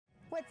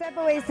What's up,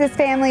 Oasis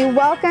family?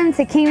 Welcome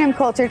to Kingdom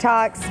Culture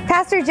Talks.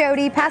 Pastor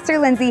Jody, Pastor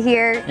Lindsay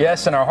here.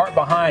 Yes, and our heart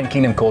behind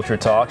Kingdom Culture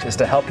Talks is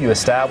to help you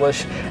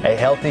establish a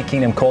healthy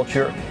kingdom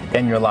culture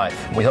in your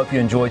life. We hope you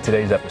enjoyed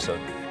today's episode.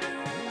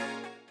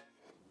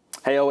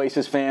 Hey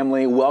Oasis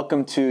family,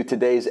 welcome to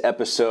today's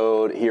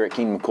episode here at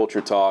Kingdom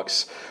Culture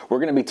Talks. We're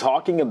going to be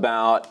talking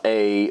about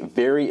a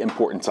very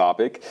important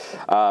topic.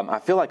 I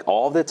feel like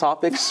all the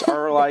topics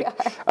are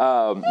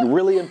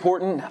really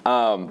important,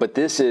 but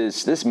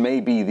this may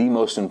be the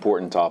most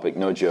important topic,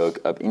 no joke,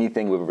 of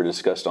anything we've ever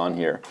discussed on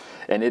here.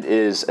 And it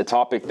is a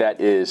topic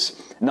that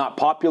is not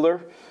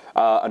popular.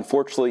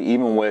 Unfortunately,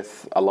 even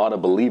with a lot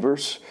of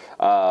believers,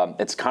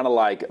 it's kind of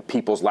like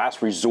people's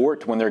last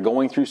resort when they're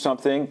going through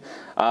something.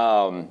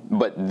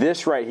 But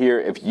this right here,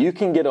 if you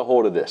can get a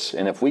hold of this,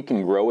 and if we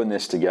can grow in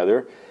this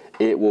together,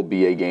 it will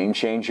be a game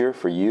changer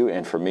for you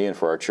and for me and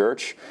for our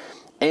church.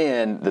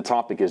 And the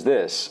topic is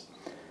this: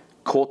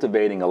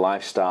 cultivating a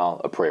lifestyle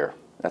of prayer.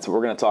 That's what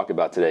we're going to talk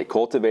about today,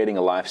 cultivating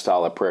a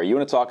lifestyle of prayer. You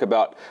want to talk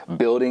about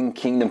building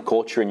kingdom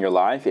culture in your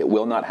life? It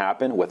will not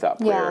happen without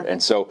prayer. Yeah.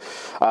 And so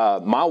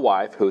my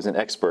wife, who's an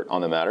expert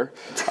on the matter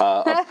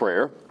of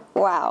prayer.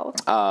 Wow.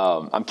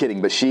 I'm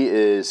kidding, but she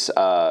has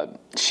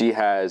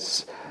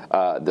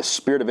the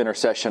spirit of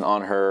intercession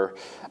on her.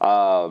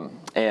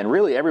 And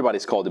really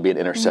everybody's called to be an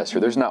intercessor.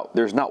 Mm-hmm.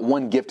 There's not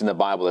one gift in the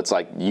Bible that's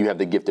like you have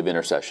the gift of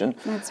intercession.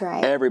 That's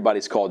right.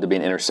 Everybody's called to be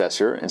an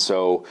intercessor. And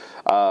so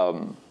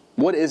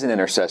what is an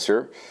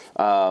intercessor?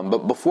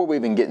 But before we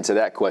even get into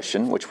that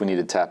question, which we need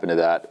to tap into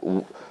that,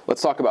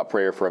 let's talk about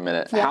prayer for a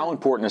minute. Yeah. How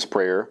important is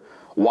prayer?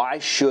 Why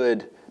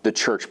should the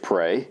church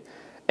pray?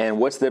 And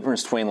what's the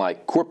difference between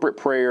like corporate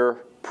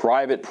prayer,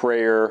 private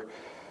prayer?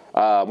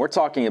 We're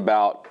talking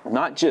about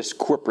not just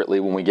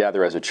corporately when we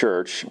gather as a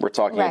church. We're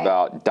talking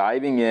about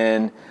diving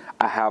in.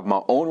 I have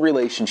my own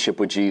relationship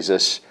with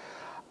Jesus,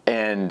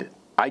 and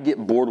I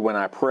get bored when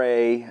I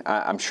pray.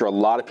 I'm sure a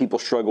lot of people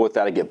struggle with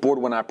that. I get bored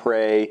when I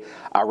pray.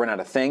 I run out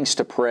of things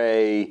to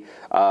pray.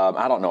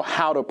 I don't know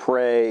how to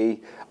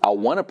pray. I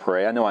want to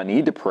pray. I know I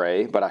need to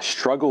pray, but I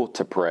struggle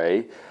to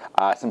pray.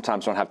 I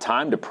sometimes don't have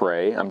time to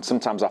pray.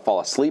 Sometimes I fall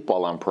asleep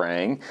while I'm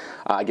praying.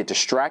 I get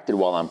distracted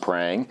while I'm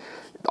praying.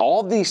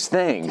 All these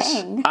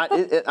things.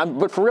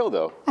 But for real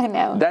though, I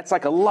know. That's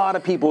like a lot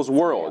of people's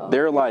world.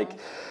 They're like,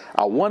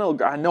 I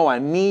know I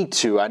need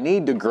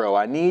to grow,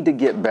 I need to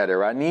get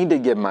better, I need to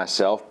give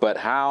myself, but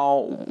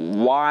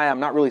why? I'm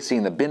not really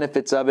seeing the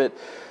benefits of it.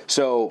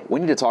 So we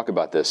need to talk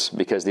about this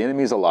because the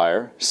enemy is a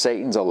liar,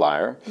 Satan's a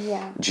liar.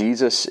 Yeah.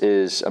 Jesus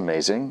is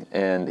amazing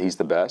and he's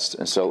the best.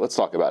 And so let's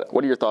talk about it.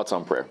 What are your thoughts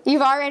on prayer?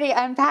 You've already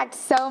unpacked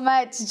so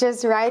much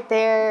just right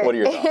there. What are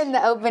your thoughts? In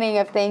the opening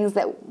of things,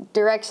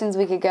 directions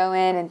we could go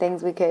in and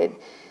things we could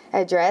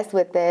address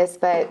with this.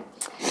 But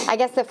I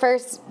guess the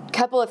first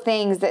couple of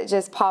things that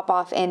just pop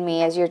off in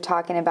me as you're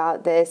talking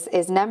about this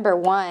is, number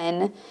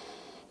one,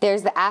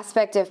 there's the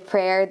aspect of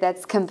prayer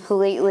that's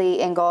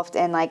completely engulfed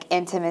in like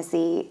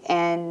intimacy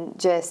and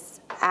just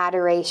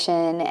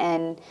adoration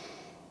and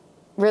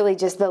really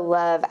just the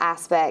love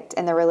aspect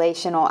and the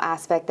relational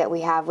aspect that we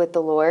have with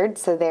the Lord.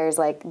 So there's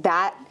like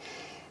that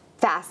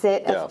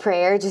facet of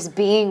prayer, just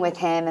being with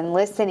him and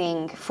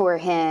listening for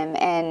him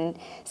and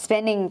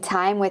spending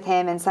time with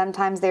him. And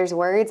sometimes there's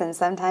words and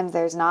sometimes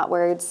there's not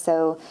words.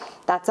 So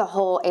that's a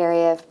whole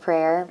area of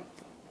prayer.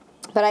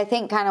 But I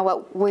think kind of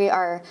what we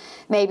are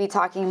maybe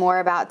talking more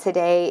about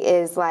today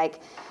is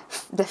like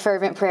the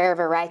fervent prayer of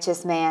a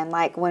righteous man.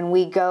 Like when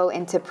we go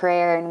into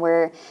prayer and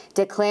we're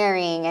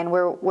declaring and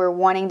we're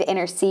wanting to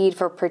intercede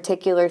for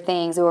particular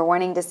things, or we're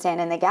wanting to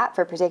stand in the gap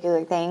for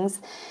particular things.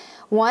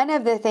 One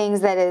of the things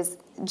that has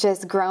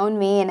just grown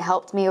me and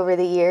helped me over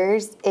the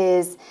years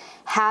is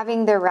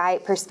having the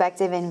right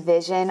perspective and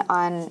vision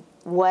on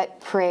what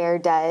prayer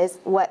does,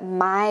 what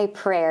my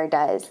prayer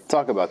does.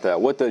 Talk about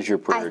that. What does your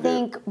prayer do? I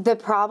think the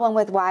problem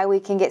with why we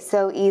can get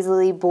so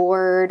easily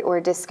bored or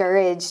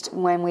discouraged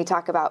when we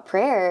talk about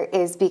prayer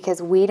is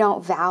because we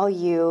don't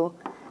value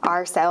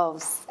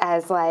ourselves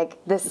as like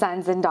the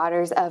sons and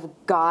daughters of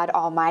God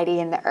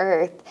Almighty in the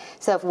earth.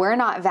 So if we're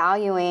not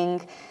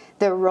valuing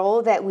the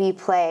role that we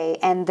play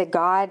and the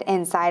God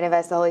inside of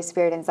us, the Holy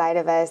Spirit inside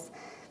of us,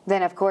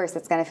 then of course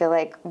it's going to feel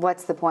like,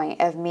 what's the point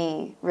of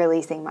me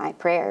releasing my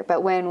prayer?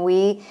 But when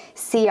we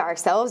see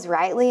ourselves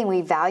rightly and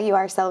we value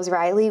ourselves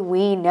rightly,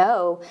 we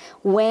know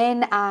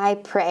when I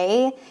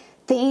pray,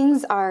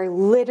 things are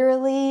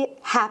literally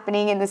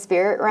happening in the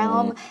spirit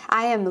realm.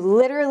 I am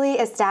literally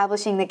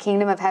establishing the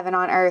kingdom of heaven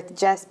on earth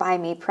just by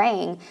me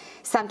praying.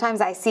 Sometimes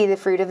I see the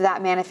fruit of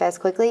that manifest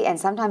quickly, and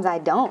sometimes I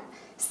don't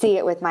see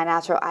it with my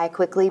natural eye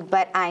quickly,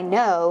 but I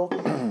know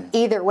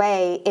either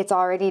way, it's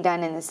already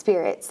done in the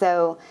spirit.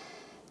 So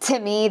to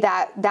me,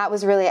 that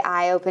was really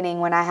eye-opening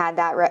when I had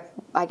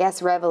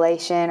that,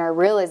 revelation or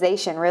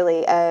realization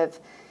really of,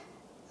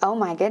 oh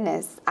my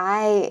goodness,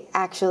 I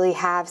actually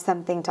have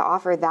something to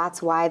offer.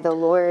 That's why the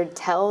Lord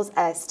tells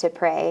us to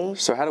pray.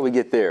 So how do we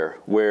get there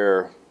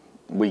where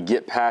we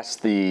get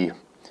past the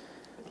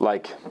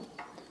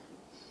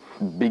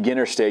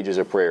beginner stages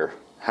of prayer?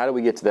 how do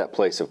we get to that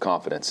place of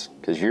confidence?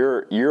 Because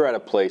you're at a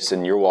place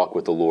in your walk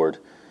with the Lord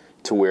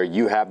to where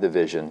you have the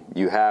vision,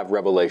 you have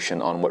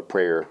revelation on what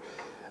prayer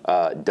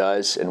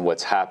does and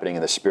what's happening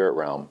in the spirit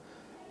realm.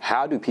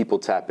 How do people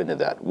tap into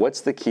that? What's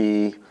the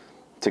key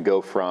to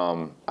go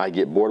from I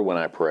get bored when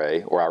I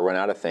pray, or I run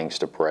out of things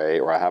to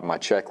pray, or I have my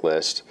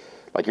checklist,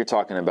 like you're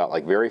talking about,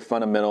 like very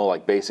fundamental,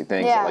 like basic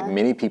things that like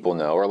many people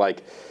know, or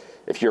like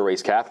if you're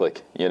raised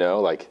Catholic, you know,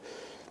 like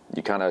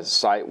you kind of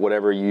cite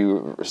whatever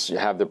you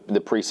have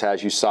the priest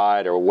has you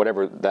cite, or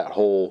whatever that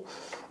whole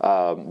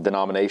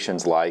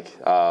denomination's like.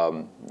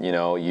 You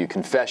know, you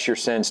confess your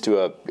sins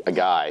to a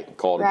guy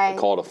called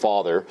a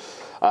father,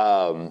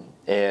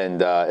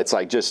 and it's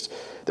like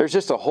there's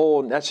just a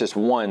whole, that's just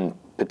one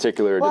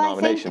particular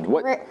denomination.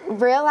 I think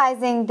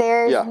realizing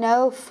there's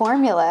no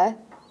formula,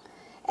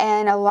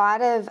 and a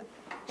lot of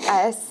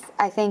us,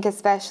 I think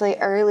especially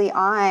early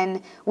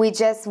on, we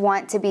just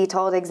want to be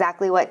told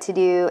exactly what to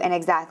do and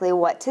exactly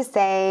what to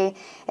say,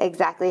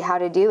 exactly how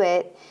to do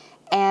it.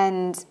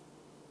 And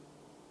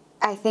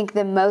I think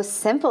the most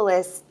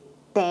simplest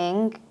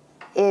thing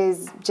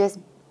is just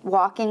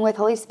walking with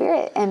Holy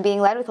Spirit and being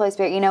led with Holy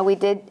Spirit. You know, we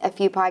did a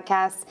few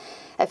podcasts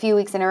a few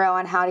weeks in a row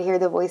on how to hear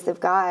the voice of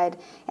God,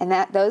 and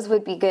those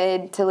would be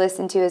good to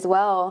listen to as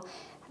well.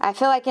 I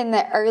feel like in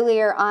the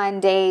earlier on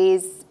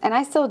days, and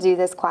I still do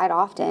this quite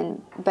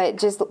often, but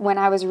just when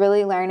I was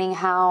really learning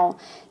how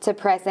to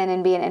press in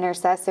and be an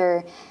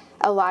intercessor,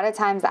 a lot of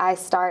times I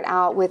start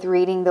out with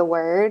reading the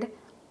Word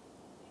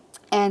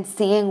and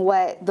seeing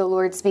what the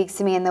Lord speaks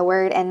to me in the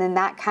Word, and then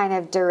that kind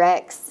of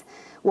directs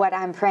what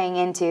I'm praying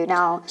into.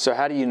 Now, so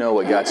how do you know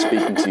what God's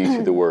speaking to you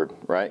through the Word,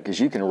 right? Because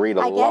you can read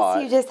a lot.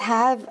 I guess you just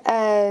have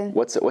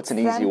what's an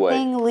easy way?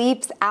 Something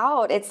leaps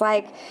out. It's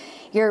like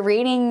you're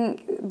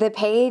reading the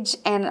page,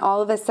 and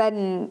all of a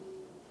sudden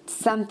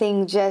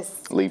something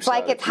just leaps,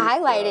 like it's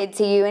highlighted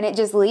to you, and it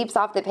just leaps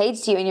off the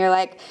page to you, and you're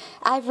like,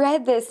 I've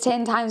read this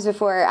 10 times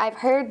before, I've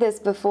heard this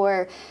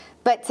before,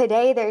 but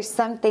today there's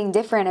something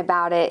different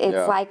about it.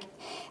 It's like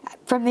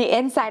from the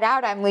inside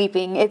out I'm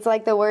leaping. It's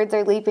like the words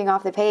are leaping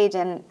off the page,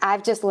 and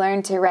I've just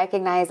learned to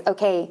recognize,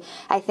 okay,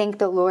 I think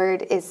the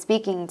Lord is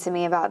speaking to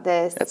me about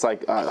this. It's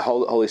like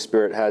Holy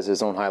Spirit has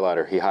his own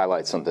highlighter. He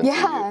highlights something to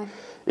you.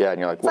 Yeah, and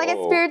you're like, it's like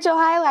a spiritual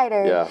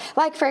highlighter. Yeah.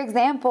 Like, for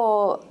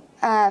example,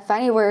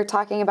 funny we're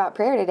talking about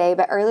prayer today,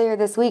 but earlier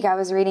this week I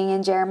was reading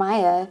in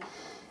Jeremiah,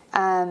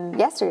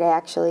 yesterday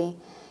actually,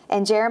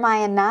 and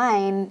Jeremiah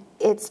 9,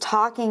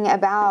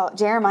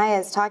 Jeremiah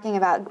is talking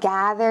about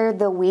gather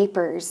the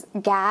weepers,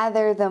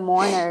 gather the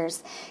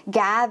mourners,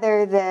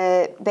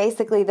 gather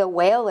basically the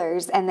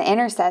wailers and the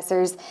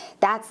intercessors.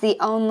 That's the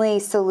only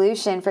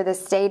solution for the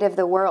state of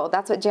the world.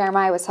 That's what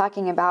Jeremiah was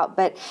talking about.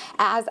 But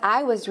as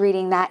I was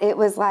reading that, it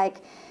was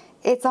like,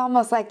 it's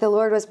almost like the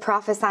Lord was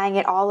prophesying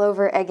it all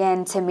over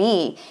again to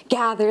me.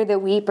 Gather the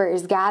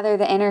weepers, gather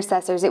the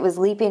intercessors. It was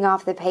leaping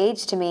off the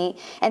page to me.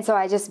 And so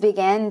I just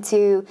began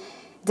to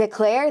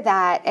declare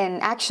that,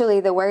 and actually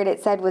the word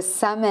it said was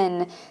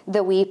summon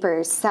the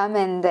weepers,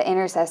 summon the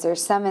intercessors,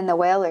 summon the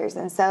wailers.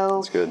 And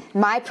so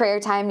my prayer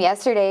time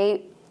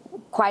yesterday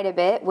quite a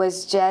bit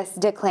was just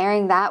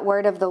declaring that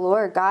word of the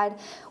Lord. God,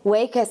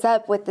 wake us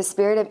up with the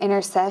spirit of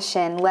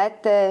intercession.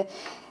 Let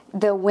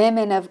the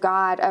women of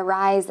God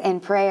arise in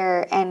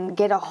prayer and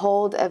get a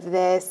hold of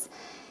this.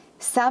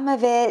 Some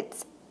of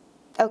it,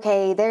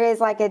 okay, there is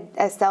like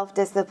a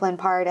self-discipline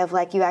part of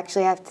like you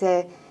actually have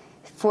to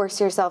force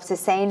yourself to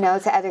say no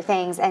to other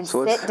things and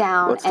sit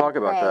down. Let's talk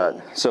about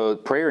that. So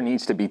prayer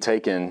needs to be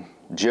taken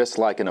just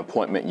like an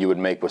appointment you would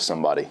make with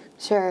somebody.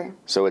 Sure.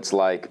 So it's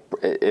like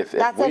if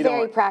that's we a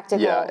very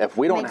practical. Yeah, if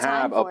we don't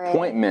have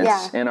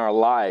appointments in our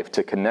life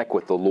to connect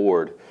with the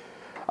Lord,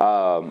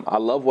 I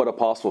love what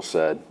Apostle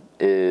said.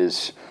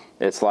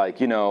 It's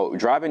like, you know,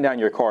 driving down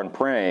your car and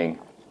praying.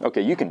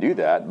 Okay, you can do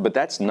that, but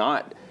that's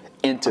not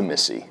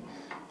intimacy.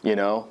 You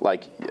know,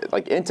 like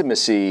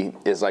intimacy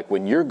is like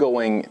when you're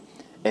going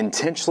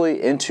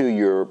intentionally into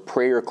your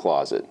prayer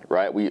closet,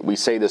 right? We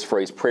say this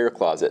phrase, prayer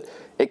closet.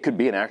 It could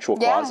be an actual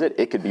closet.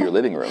 It could be your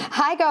living room.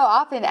 I go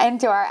often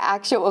into our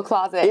actual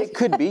closet. It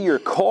could be your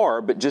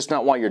car, but just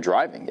not while you're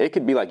driving. It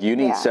could be like you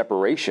need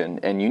separation,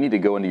 and you need to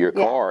go into your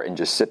car and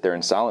just sit there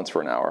in silence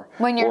for an hour.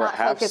 When you're not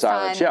focused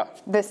on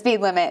the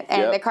speed limit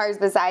and the car's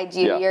beside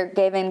you, you're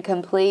given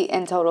complete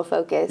and total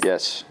focus.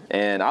 Yes,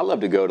 and I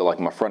love to go to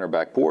like my front or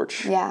back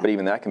porch, but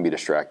even that can be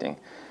distracting.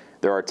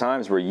 There are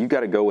times where you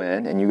got to go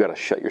in and you got to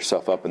shut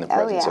yourself up in the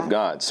presence of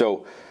God.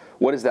 So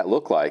what does that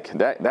look like?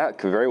 That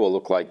could very well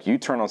look like you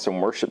turn on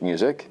some worship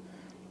music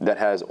that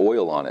has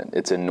oil on it.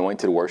 It's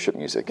anointed worship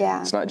music.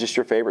 Yeah. It's not just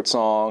your favorite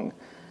song.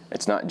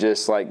 It's not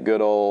just like good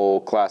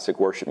old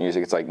classic worship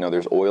music. It's like, no,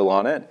 there's oil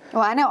on it.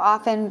 Well, I know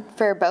often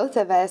for both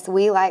of us,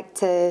 we like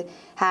to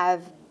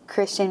have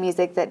Christian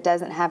music that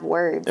doesn't have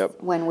words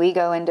when we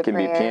go into prayer.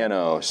 It can be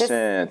piano,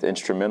 synth,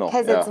 instrumental.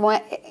 Because it's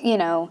one, you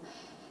know,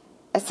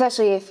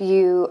 especially if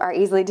you are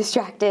easily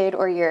distracted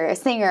or you're a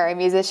singer or a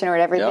musician or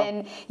whatever,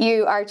 then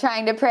you are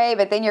trying to pray,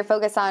 but then you're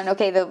focused on,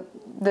 okay,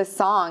 the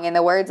song and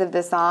the words of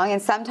the song.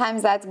 And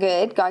sometimes that's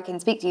good. God can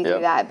speak to you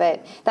through that.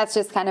 But that's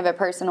just kind of a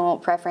personal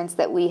preference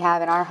that we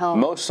have in our home.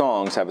 Most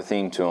songs have a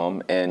theme to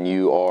them, and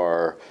you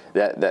are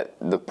that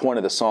the point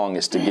of the song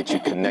is to get you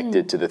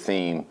connected to the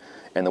theme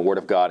and the Word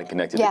of God and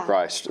connected to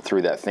Christ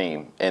through that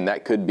theme. And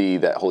that could be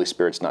that Holy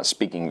Spirit's not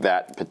speaking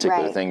that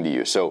particular thing to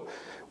you. So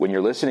when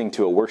you're listening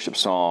to a worship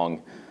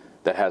song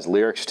that has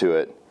lyrics to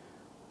it,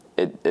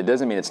 it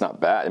doesn't mean it's not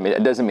bad. I mean,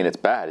 it doesn't mean it's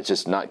bad. It's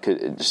just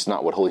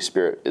not what Holy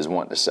Spirit is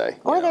wanting to say.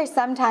 Or there's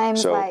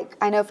sometimes, like,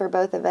 I know for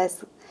both of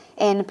us,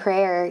 in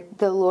prayer,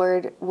 the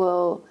Lord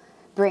will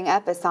bring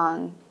up a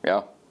song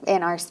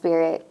in our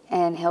spirit,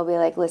 and He'll be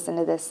like, listen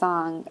to this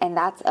song. And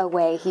that's a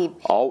way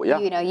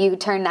you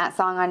turn that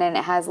song on and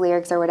it has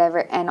lyrics or whatever,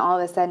 and all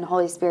of a sudden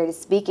Holy Spirit is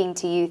speaking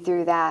to you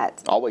through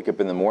that. I'll wake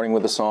up in the morning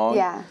with a song.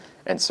 Yeah.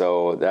 And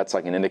so that's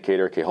like an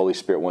indicator, okay, Holy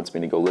Spirit wants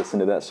me to go listen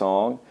to that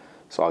song.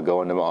 So I'll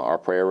go into our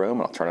prayer room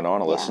and I'll turn it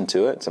on, I'll listen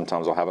to it.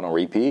 Sometimes I'll have it on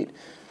repeat.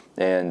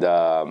 And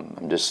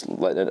I'm just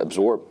letting it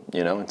absorb,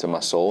 into my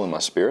soul and my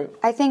spirit.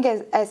 I think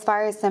as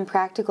far as some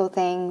practical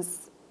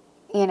things,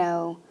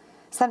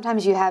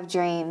 sometimes you have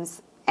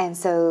dreams, and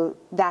so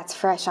that's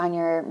fresh on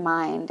your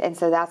mind. And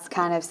so that's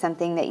kind of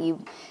something that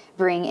you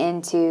bring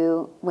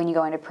into when you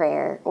go into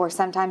prayer. Or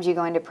sometimes you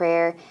go into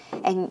prayer,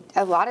 and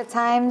a lot of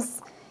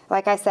times,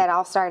 like I said,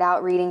 I'll start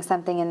out reading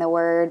something in the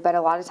Word, but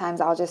a lot of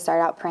times I'll just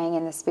start out praying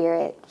in the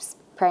Spirit,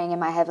 praying in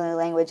my heavenly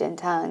language in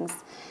tongues.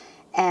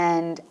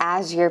 And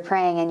as you're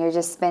praying and you're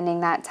just spending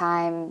that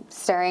time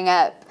stirring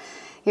up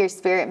your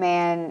spirit,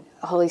 man,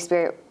 Holy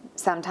Spirit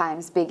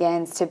sometimes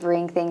begins to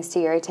bring things to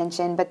your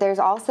attention. But there's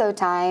also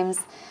times,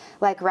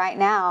 like right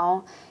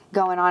now,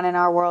 going on in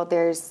our world,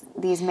 there's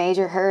these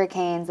major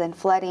hurricanes and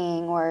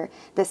flooding, or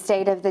the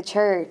state of the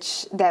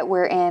church that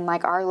we're in,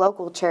 like our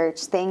local church,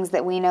 things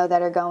that we know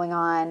that are going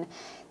on,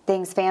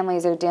 things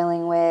families are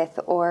dealing with,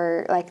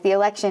 or like the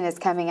election is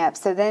coming up.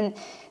 So then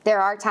there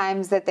are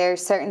times that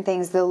there's certain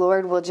things the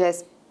Lord will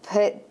just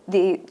put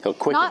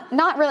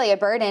not really a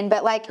burden,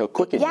 but like He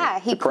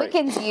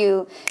quickens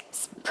you.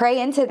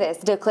 Pray into this,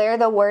 declare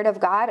the Word of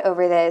God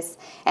over this.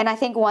 And I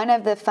think one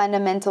of the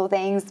fundamental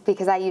things,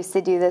 because I used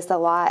to do this a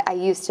lot, I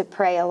used to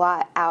pray a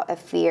lot out of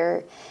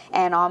fear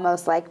and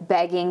almost like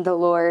begging the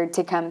Lord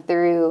to come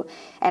through.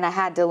 And I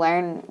had to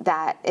learn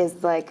that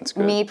is like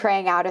me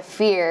praying out of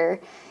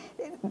fear.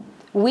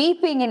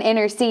 Weeping and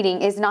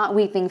interceding is not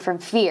weeping from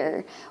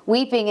fear.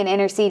 Weeping and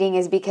interceding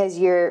is because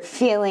you're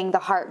feeling the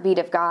heartbeat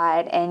of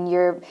God and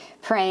you're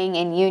praying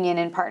in union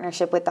and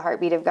partnership with the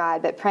heartbeat of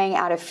God. But praying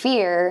out of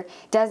fear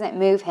doesn't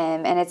move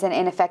Him, and it's an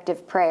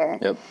ineffective prayer.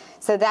 Yep.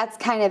 So that's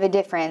kind of a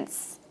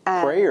difference.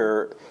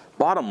 Prayer,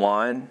 bottom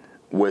line,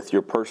 with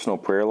your personal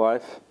prayer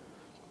life,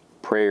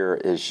 prayer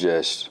is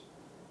just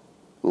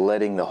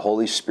letting the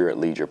Holy Spirit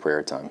lead your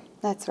prayer time.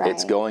 That's right.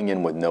 It's going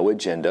in with no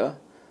agenda,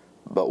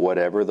 but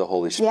whatever the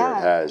Holy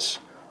Spirit has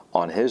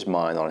on His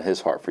mind, on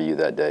His heart for you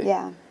that day.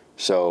 Yeah.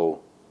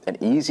 So an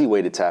easy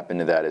way to tap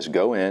into that is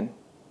go in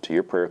to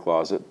your prayer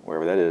closet,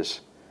 wherever that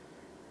is,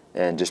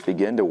 and just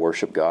begin to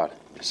worship God.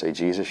 Just say,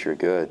 Jesus, you're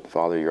good.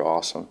 Father, you're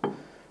awesome.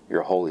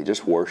 You're holy.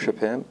 Just worship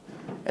Him,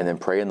 and then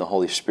pray in the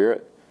Holy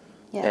Spirit.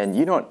 Yes. And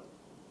you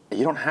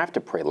don't have to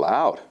pray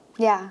loud.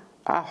 Yeah.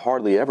 I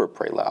hardly ever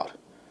pray loud.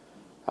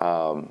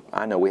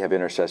 I know we have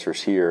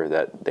intercessors here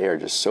that they are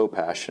just so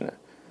passionate.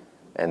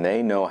 And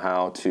they know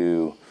how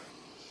to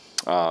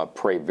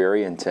pray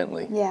very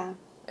intently. Yeah.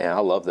 And I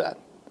love that.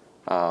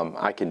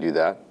 I can do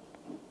that.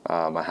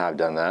 I have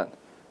done that.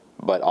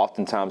 But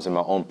oftentimes in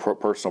my own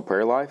personal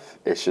prayer life,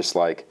 it's just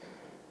like,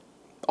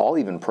 I'll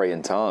even pray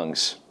in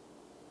tongues.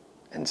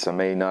 And some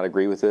may not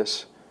agree with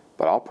this,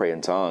 but I'll pray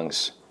in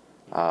tongues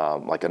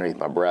like underneath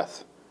my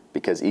breath.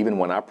 Because even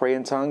when I pray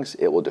in tongues,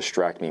 it will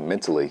distract me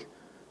mentally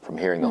from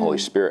hearing the Holy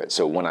Spirit.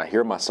 So when I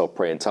hear myself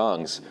pray in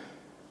tongues,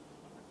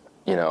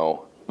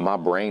 my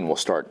brain will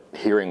start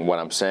hearing what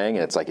I'm saying,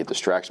 and it's like it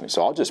distracts me.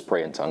 So I'll just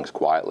pray in tongues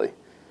quietly,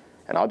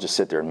 and I'll just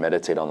sit there and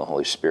meditate on the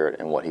Holy Spirit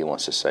and what He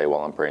wants to say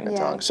while I'm praying in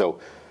tongues. So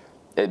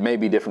it may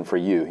be different for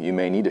you. You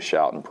may need to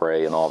shout and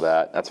pray and all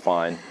that. That's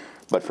fine.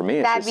 But for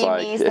me, it's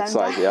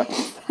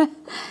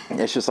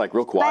it's just like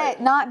real quiet.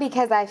 But not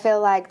because I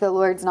feel like the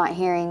Lord's not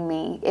hearing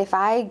me. If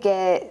I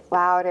get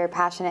loud or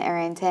passionate or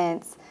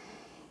intense,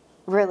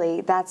 really,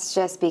 that's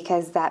just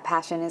because that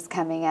passion is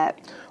coming up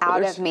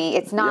out of me.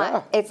 It's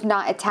not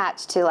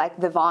attached to like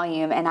the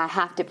volume, and I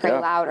have to pray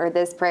loud or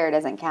this prayer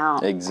doesn't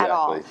count at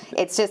all.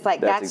 It's just like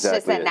that's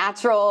just a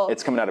natural.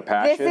 It's coming out of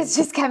passion. This is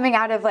just coming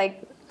out of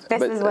like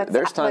is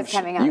what's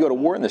coming out. You go to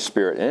war in the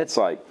Spirit, and it's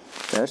like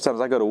there's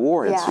times I go to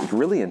war, and it's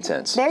really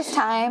intense. There's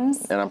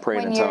times, and I'm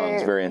praying in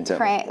tongues very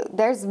intently.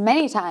 There's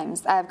many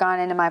times I've gone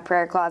into my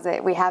prayer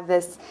closet. We have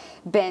this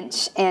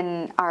bench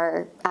in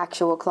our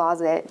actual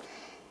closet.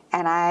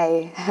 And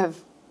I have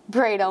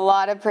prayed a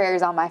lot of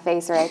prayers on my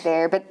face right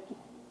there. But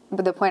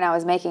the point I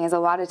was making is a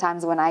lot of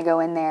times when I go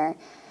in there,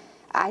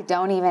 I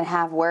don't even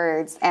have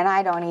words. And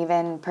I don't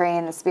even pray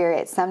in the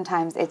Spirit.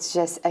 Sometimes it's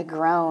just a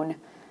groan.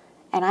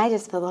 And I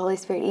just feel the Holy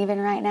Spirit even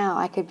right now.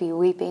 I could be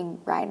weeping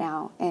right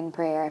now in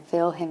prayer. I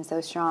feel him so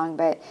strong.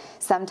 But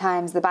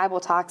sometimes the Bible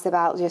talks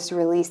about just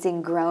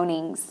releasing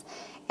groanings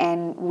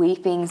and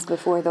weepings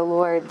before the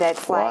Lord.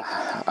 That's like...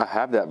 I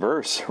have that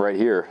verse right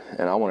here,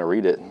 and I want to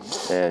read it.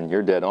 And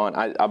you're dead on.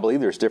 I believe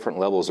there's different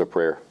levels of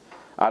prayer.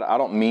 I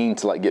don't mean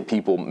to like get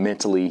people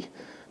mentally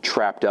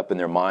trapped up in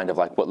their mind of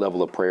like, what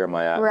level of prayer am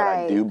I at? Right.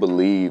 But I do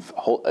believe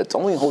it's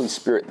only Holy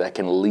Spirit that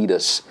can lead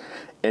us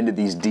into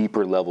these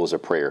deeper levels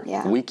of prayer.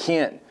 Yeah. We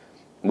can't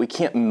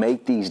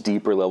make these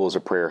deeper levels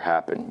of prayer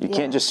happen. You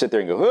can't just sit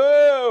there and go,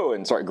 whoa,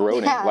 and start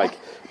groaning. Yeah. Like,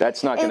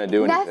 that's not going to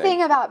do anything.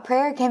 Nothing about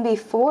prayer can be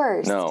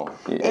forced. No.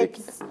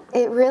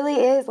 It really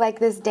is like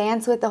this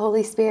dance with the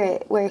Holy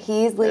Spirit where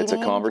he's leading. It's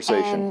a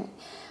conversation. And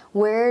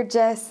we're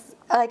just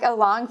like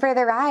along for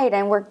the ride,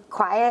 and we're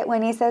quiet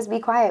when he says be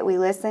quiet. We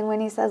listen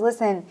when he says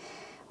listen.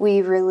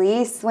 We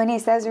release when he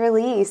says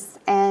release.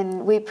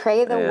 And we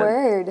pray the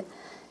word.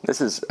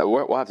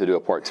 We'll have to do a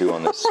part 2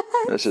 on this.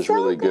 This is so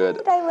really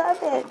good. I love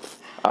it.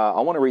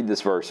 I want to read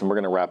this verse, and we're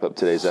going to wrap up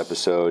today's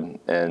episode.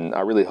 And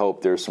I really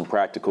hope there's some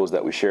practicals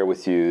that we share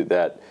with you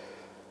that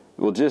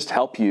will just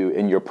help you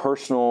in your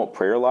personal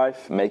prayer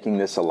life, making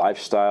this a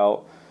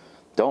lifestyle.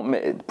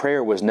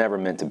 Prayer was never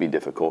meant to be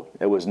difficult.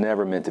 It was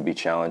never meant to be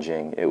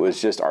challenging. It was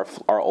just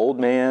our old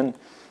man.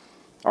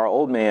 Our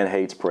old man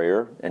hates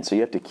prayer, and so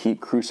you have to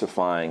keep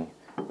crucifying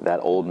that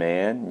old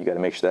man. You got to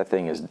make sure that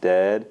thing is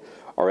dead,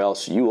 or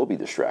else you will be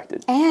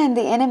distracted. And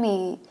the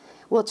enemy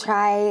will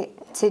try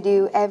to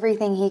do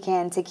everything he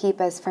can to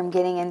keep us from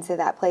getting into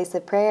that place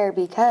of prayer,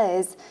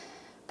 because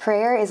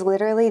prayer is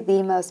literally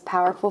the most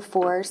powerful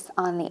force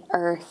on the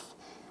earth.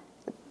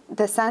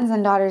 The sons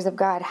and daughters of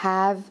God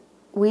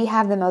we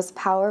have the most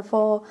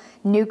powerful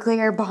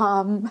nuclear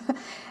bomb,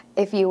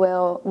 if you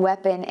will,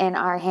 weapon in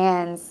our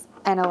hands.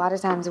 And a lot of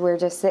times we're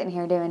just sitting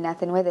here doing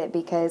nothing with it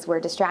because we're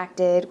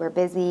distracted, we're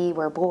busy,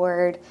 we're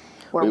bored,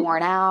 we're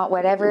worn out,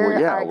 whatever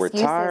our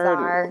excuses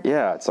are.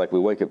 Yeah, it's like we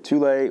wake up too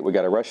late, we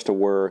got to rush to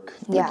work,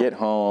 we get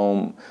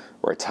home,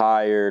 we're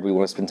tired, we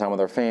want to spend time with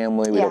our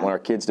family, we don't want our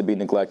kids to be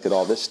neglected,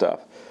 all this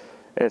stuff.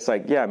 And it's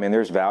like,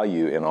 there's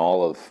value in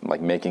all of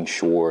like making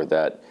sure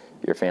that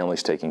your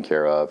family's taken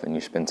care of and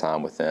you spend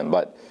time with them.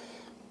 But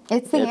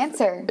it's the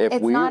answer.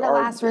 It's not a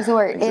last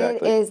resort.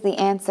 Exactly. It is the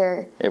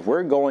answer. If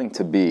we're going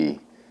to be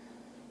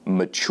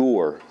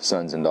mature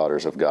sons and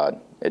daughters of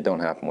God, it don't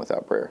happen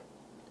without prayer.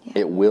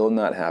 It will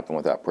not happen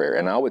without prayer.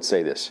 And I would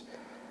say this.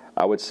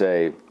 I would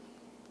say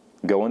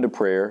go into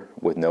prayer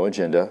with no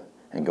agenda,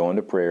 and go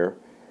into prayer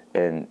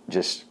and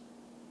just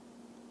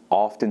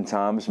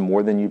oftentimes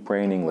more than you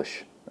pray in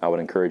English, I would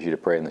encourage you to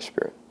pray in the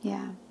Spirit.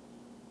 Yeah.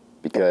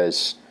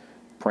 Because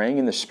praying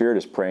in the Spirit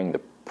is praying the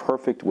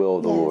perfect will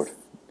of the Lord.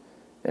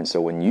 And so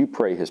when you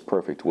pray his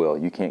perfect will,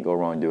 you can't go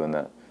wrong doing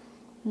that.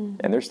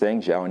 And there's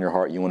things in your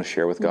heart you want to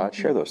share with God,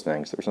 share those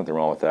things. There's nothing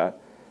wrong with that.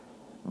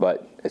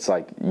 But it's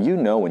like,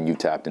 when you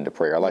tapped into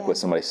prayer. I like what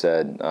somebody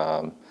said,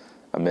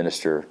 a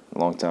minister a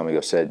long time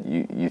ago said,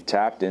 you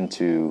tapped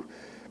into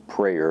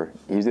prayer.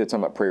 He's talking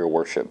about prayer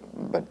worship,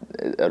 but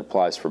it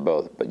applies for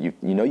both. But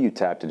you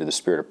tapped into the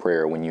spirit of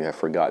prayer when you have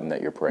forgotten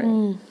that you're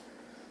praying.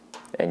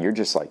 And you're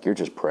just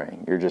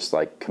praying. You're just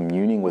like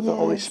communing with the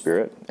Holy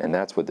Spirit. And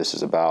that's what this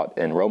is about.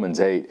 And Romans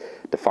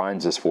 8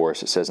 defines this for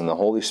us. It says, and the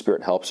Holy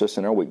Spirit helps us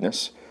in our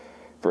weakness.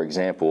 For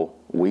example,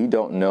 we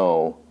don't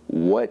know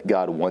what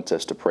God wants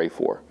us to pray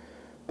for,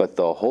 but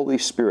the Holy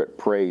Spirit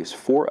prays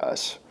for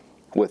us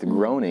with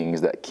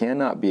groanings that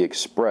cannot be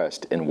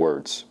expressed in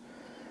words.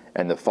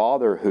 And the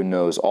Father who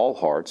knows all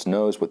hearts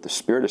knows what the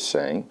Spirit is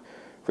saying,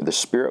 for the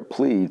Spirit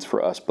pleads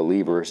for us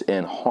believers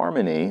in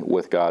harmony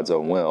with God's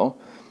own will.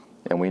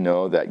 And we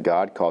know that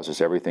God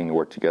causes everything to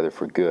work together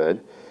for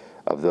good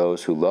of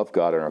those who love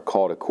God and are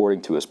called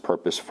according to his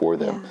purpose for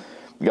them.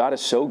 God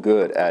is so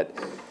good at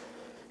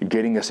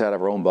getting us out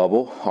of our own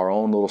bubble, our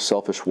own little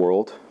selfish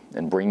world,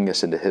 and bringing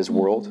us into his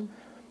world.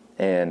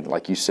 And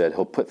like you said,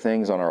 he'll put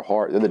things on our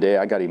heart. The other day,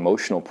 I got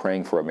emotional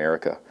praying for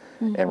America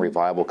and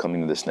revival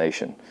coming to this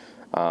nation.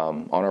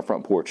 On our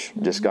front porch,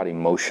 just got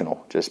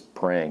emotional, just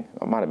praying.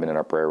 I might have been in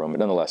our prayer room, but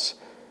nonetheless,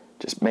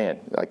 just,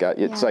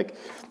 it's like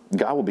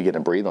God will begin to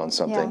breathe on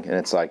something. And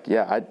it's like,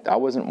 I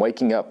wasn't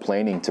waking up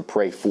planning to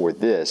pray for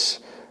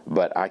this,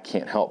 but I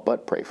can't help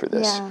but pray for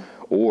this.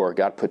 Or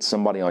God put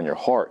somebody on your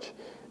heart.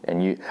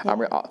 And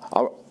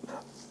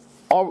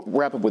I'll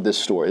wrap up with this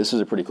story. This is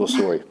a pretty cool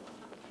story.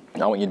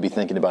 I want you to be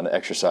thinking about an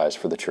exercise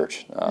for the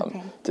church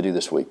to do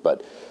this week.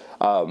 But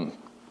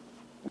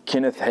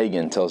Kenneth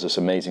Hagin tells this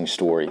amazing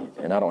story,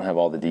 and I don't have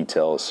all the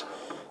details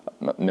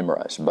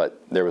memorized,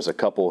 but there was a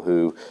couple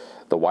who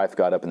the wife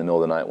got up in the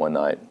middle of the night one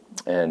night,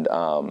 and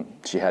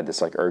she had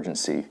this like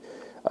urgency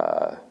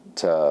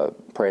to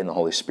pray in the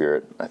Holy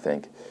Spirit, I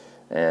think.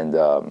 And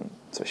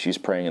so she's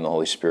praying in the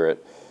Holy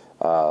Spirit.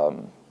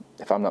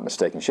 If I'm not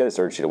mistaken, she had this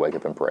urgency to wake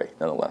up and pray,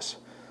 nonetheless.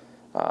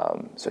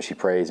 So she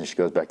prays and she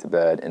goes back to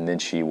bed, and then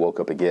she woke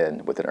up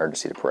again with an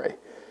urgency to pray.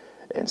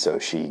 And so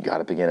she got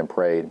up again and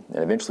prayed,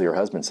 and eventually her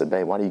husband said,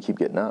 "Babe, why do you keep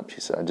getting up?"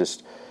 She said,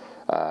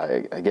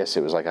 I guess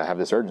it was like, I have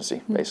this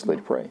urgency, basically,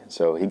 to pray.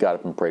 So he got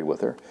up and prayed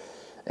with her.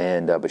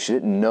 And but she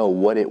didn't know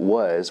what it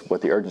was,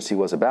 what the urgency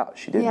was about.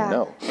 She didn't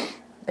know.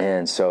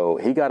 And so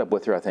he got up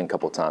with her, I think, a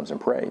couple of times and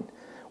prayed.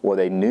 Well,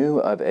 they knew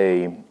of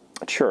a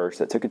church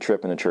that took a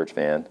trip in a church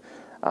van,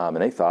 and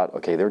they thought,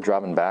 okay, they're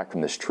driving back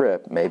from this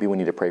trip. Maybe we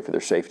need to pray for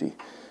their safety.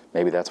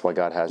 Maybe that's why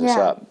God has us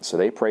up. So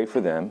they prayed for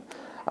them.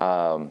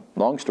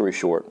 Long story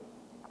short,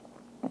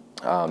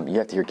 you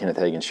have to hear Kenneth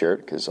Hagin share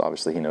it, because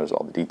obviously he knows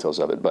all the details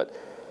of it. But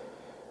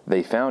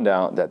they found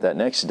out that that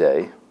next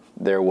day,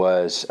 there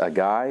was a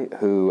guy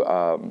who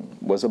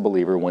was a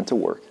believer, went to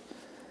work,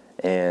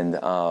 and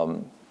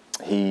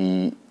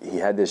he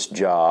had this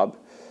job.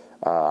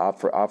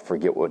 I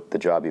forget what the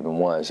job even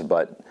was,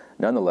 but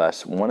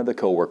nonetheless, one of the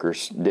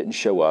coworkers didn't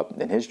show up,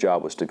 and his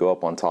job was to go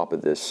up on top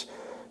of this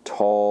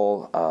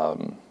tall,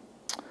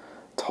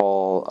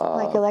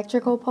 like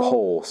electrical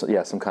pole. So,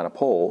 yeah, some kind of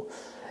pole,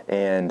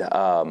 and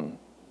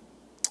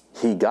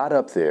he got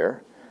up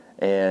there,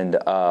 and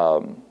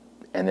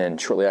then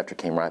shortly after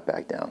came right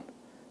back down,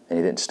 and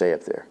he didn't stay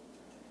up there.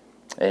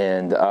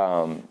 And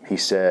he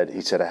said,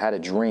 I had a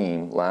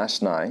dream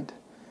last night.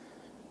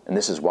 And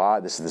this is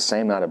the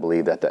same night, I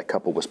believe, that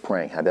couple was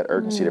praying, had that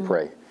urgency to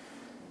pray.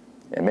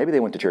 And maybe they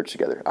went to church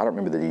together. I don't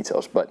remember the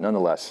details. But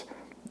nonetheless,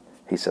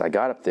 he said, I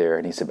got up there,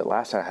 and he said, but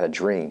last night I had a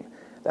dream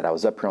that I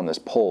was up here on this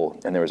pole,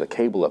 and there was a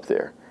cable up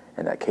there,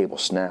 and that cable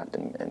snapped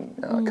and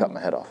cut my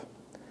head off.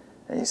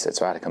 And he said,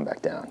 so I had to come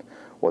back down.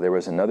 Well, there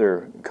was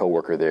another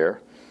coworker there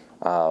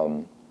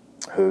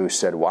who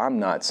said, well, I'm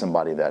not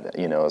somebody that,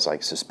 is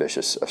like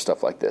suspicious of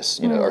stuff like this,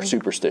 or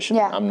superstition.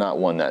 Yeah. I'm not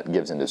one that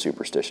gives into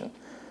superstition.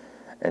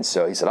 And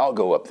so he said, I'll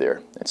go up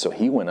there. And so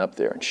he went up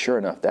there, and sure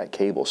enough, that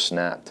cable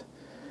snapped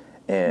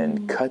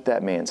and cut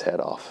that man's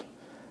head off.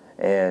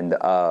 And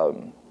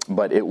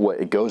but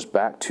it goes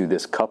back to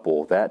this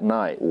couple that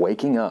night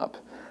waking up,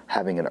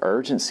 having an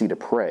urgency to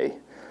pray,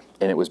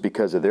 and it was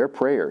because of their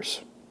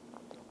prayers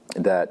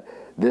that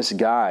this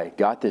guy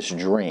got this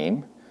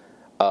dream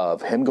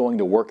of him going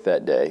to work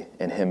that day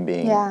and him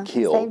being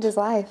killed. Saved his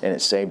life. And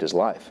it saved his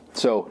life.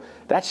 So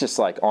that's just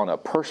like on a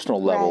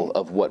personal level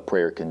of what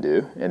prayer can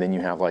do. And then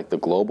you have like the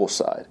global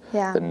side,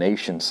 the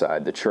nation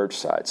side, the church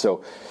side.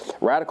 So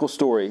radical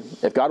story.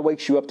 If God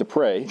wakes you up to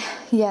pray,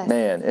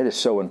 man, it is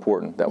so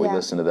important that we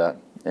listen to that.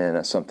 And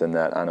that's something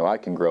that I know I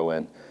can grow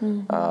in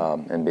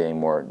and being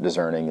more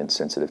discerning and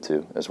sensitive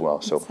to as well.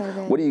 So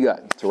what do you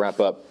got to wrap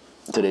up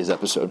today's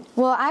episode?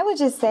 Well, I would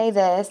just say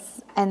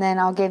this, and then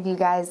I'll give you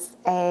guys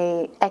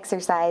a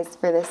exercise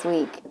for this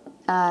week.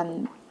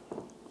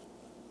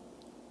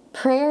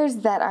 Prayers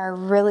that are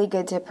really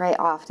good to pray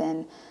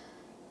often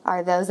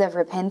are those of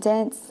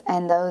repentance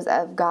and those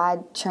of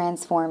God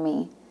transform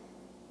me,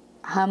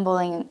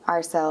 humbling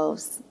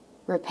ourselves,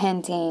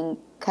 repenting,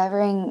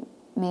 covering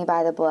me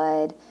by the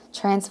blood,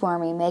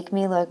 transform me, make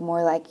me look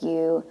more like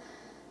you,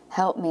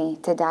 help me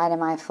to die to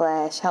my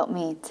flesh, help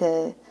me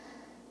to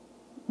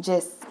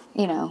just,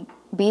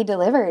 be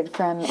delivered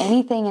from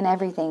anything and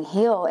everything,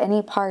 heal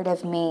any part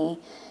of me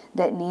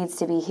that needs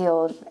to be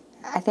healed.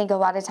 I think a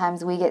lot of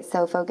times we get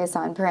so focused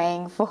on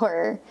praying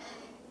for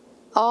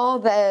all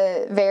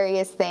the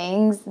various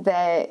things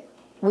that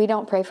we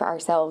don't pray for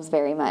ourselves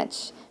very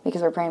much,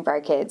 because we're praying for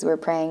our kids, we're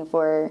praying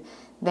for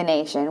the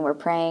nation, we're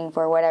praying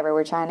for whatever,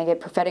 we're trying to get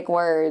prophetic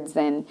words,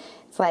 and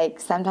it's like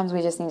sometimes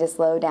we just need to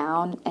slow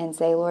down and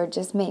say, Lord,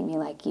 just make me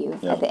like you.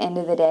 At the end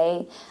of the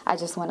day, I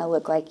just want to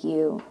look like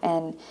you.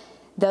 And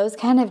those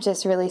kind of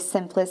just really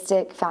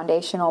simplistic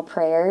foundational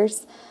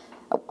prayers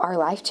are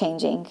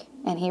life-changing,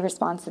 and he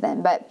responds to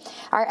them. But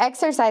our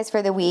exercise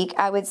for the week,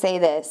 I would say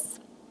this: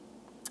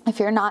 if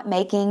you're not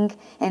making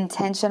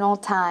intentional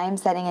time,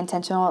 setting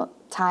intentional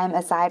time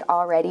aside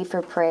already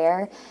for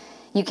prayer,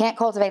 you can't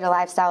cultivate a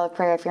lifestyle of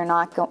prayer if you're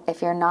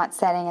not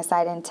setting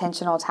aside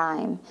intentional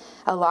time.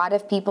 A lot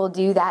of people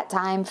do that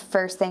time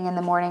first thing in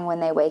the morning when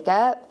they wake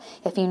up.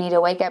 If you need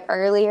to wake up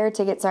earlier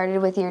to get started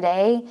with your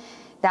day,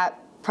 that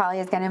probably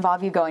is going to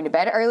involve you going to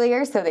bed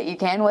earlier so that you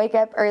can wake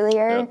up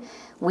earlier. Yep.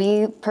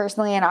 We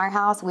personally in our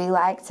house, we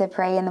like to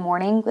pray in the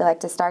morning. We like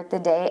to start the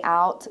day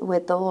out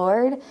with the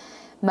Lord.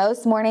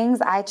 Most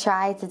mornings I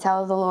try to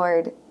tell the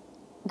Lord,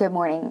 good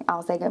morning.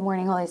 I'll say, good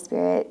morning, Holy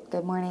Spirit.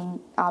 Good morning,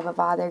 Abba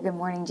Father. Good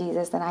morning,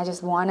 Jesus. And I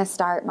just want to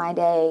start my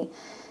day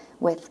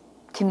with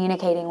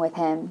communicating with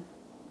him.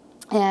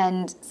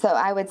 And so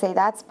I would say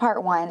that's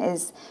part one,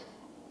 is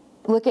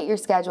look at your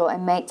schedule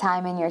and make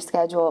time in your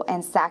schedule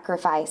and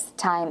sacrifice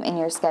time in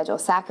your schedule.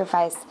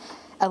 Sacrifice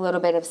a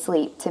little bit of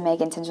sleep to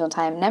make intentional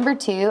time. Number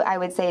two, I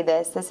would say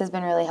this has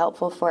been really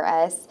helpful for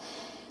us.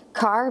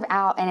 Carve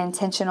out an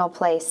intentional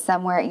place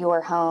somewhere at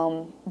your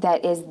home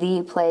that is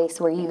the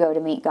place where you go to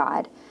meet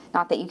God.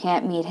 Not that you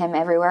can't meet him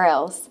everywhere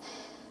else,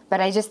 but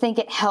I just think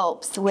it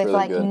helps with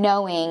really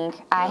knowing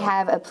I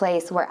have a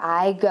place where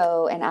I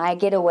go and I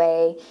get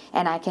away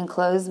and I can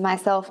close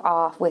myself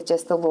off with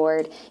just the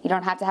Lord. You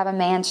don't have to have a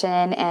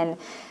mansion and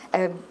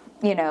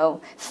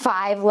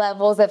 5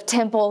 levels of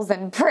temples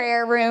and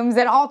prayer rooms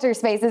and altar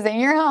spaces in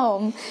your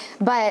home.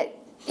 But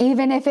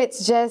even if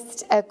it's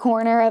just a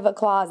corner of a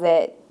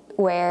closet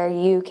where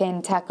you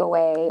can tuck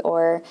away,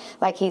 or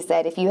like he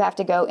said, if you have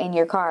to go in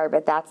your car,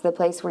 but that's the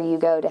place where you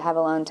go to have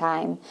alone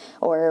time,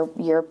 or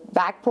your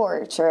back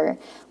porch, or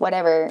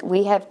whatever.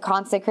 We have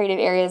consecrated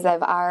areas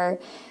of our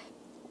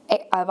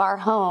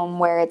home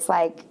where it's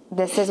like,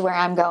 this is where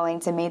I'm going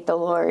to meet the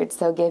Lord,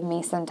 so give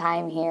me some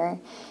time here.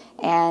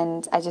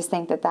 And I just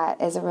think that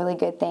that is a really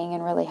good thing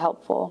and really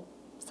helpful.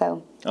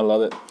 So I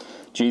love it.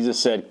 Jesus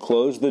said,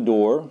 close the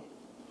door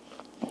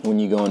when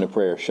you go into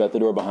prayer. Shut the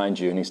door behind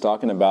you. And he's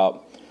talking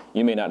about,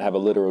 you may not have a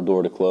literal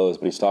door to close,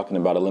 but he's talking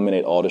about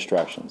eliminate all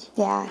distractions.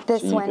 Yeah,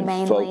 this one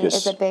mainly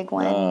is a big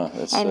one.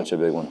 That's such a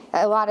big one.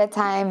 A lot of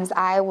times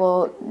I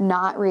will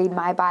not read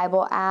my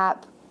Bible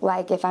app,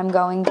 like if I'm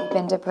going deep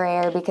into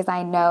prayer, because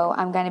I know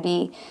I'm going to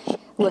be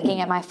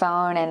looking at my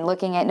phone and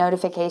looking at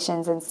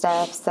notifications and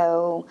stuff.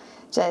 So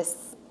just,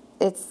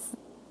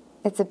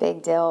 it's a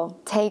big deal.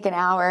 Take an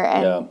hour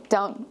and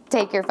don't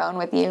take your phone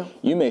with you.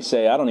 You may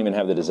say, I don't even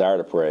have the desire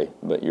to pray,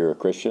 but you're a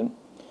Christian.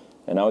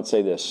 And I would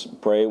say this,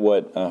 pray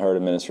what I heard a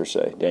minister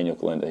say, Daniel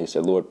Kalinda. He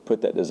said, Lord,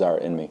 put that desire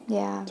in me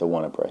to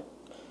want to pray.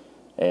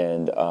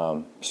 And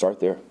start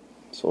there.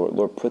 So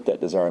Lord, put that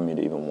desire in me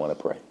to even want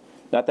to pray.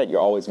 Not that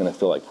you're always going to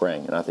feel like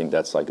praying, and I think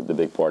that's like the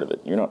big part of it.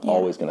 You're not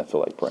always going to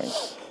feel like praying.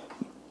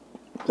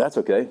 That's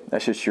okay.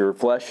 That's just your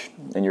flesh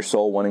and your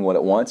soul wanting what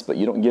it wants, but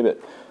you don't give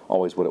it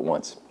always what it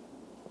wants.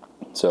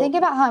 So think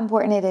about how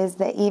important it is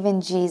that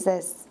even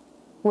Jesus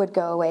would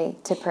go away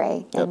to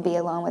pray and be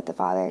alone with the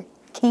Father.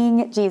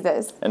 King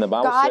Jesus. And the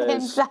Bible God says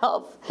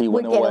himself he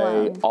went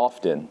away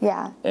often.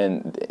 Yeah.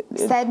 And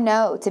said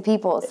no to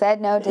people,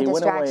 said no to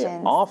distractions. He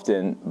went away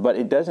often, but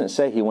it doesn't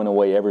say he went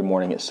away every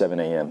morning at 7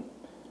 a.m.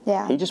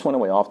 Yeah. He just went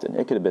away often.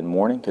 It could have been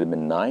morning, could have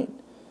been night.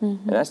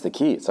 And that's the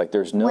key. It's like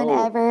there's no...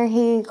 Whenever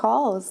he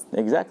calls.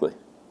 Exactly.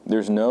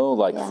 There's no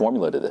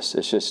formula to this.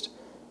 It's just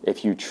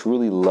if you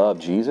truly love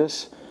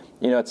Jesus,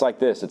 it's like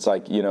this. It's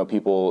like,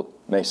 people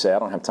may say, I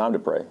don't have time to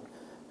pray.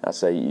 I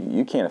say,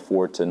 you can't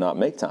afford to not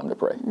make time to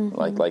pray.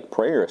 Like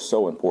prayer is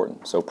so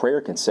important. So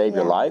prayer can save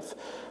your life.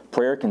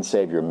 Prayer can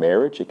save your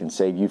marriage. It can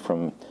save you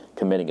from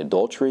committing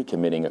adultery,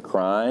 committing a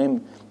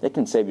crime. It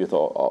can save you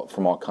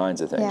from all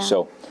kinds of things. Yeah.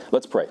 So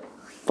let's pray.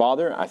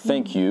 Father, I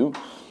thank you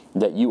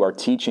that you are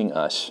teaching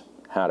us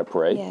how to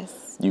pray.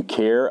 Yes. You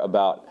care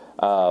about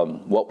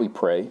what we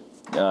pray.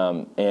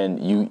 And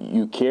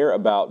you care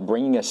about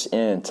bringing us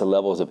into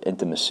levels of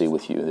intimacy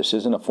with you. This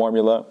isn't a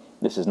formula.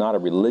 This is not a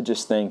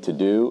religious thing to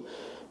do.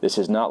 This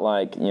is not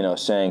like,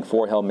 saying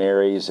 4 Hail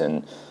Marys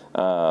and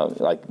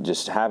like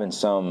just having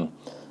some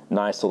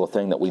nice little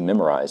thing that we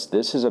memorize.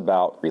 This is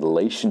about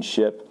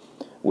relationship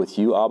with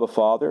you, Abba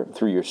Father,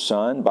 through your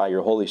Son, by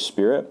your Holy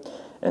Spirit.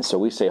 And so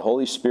we say,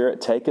 Holy Spirit,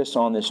 take us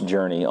on this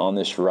journey, on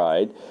this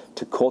ride,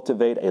 to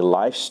cultivate a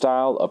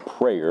lifestyle of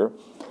prayer.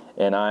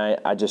 And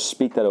I just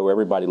speak that over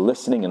everybody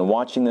listening and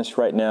watching this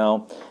right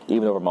now,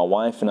 even over my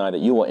wife and I,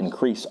 that you will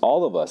increase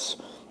all of us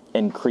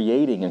in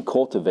creating and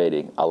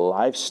cultivating a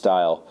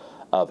lifestyle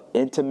of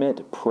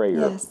intimate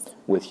prayer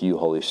with you,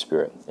 Holy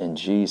Spirit. In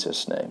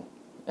Jesus' name,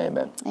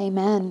 amen.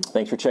 Amen.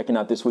 Thanks for checking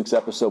out this week's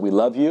episode. We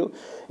love you.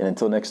 And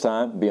until next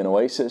time, be an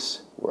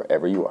oasis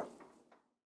wherever you are.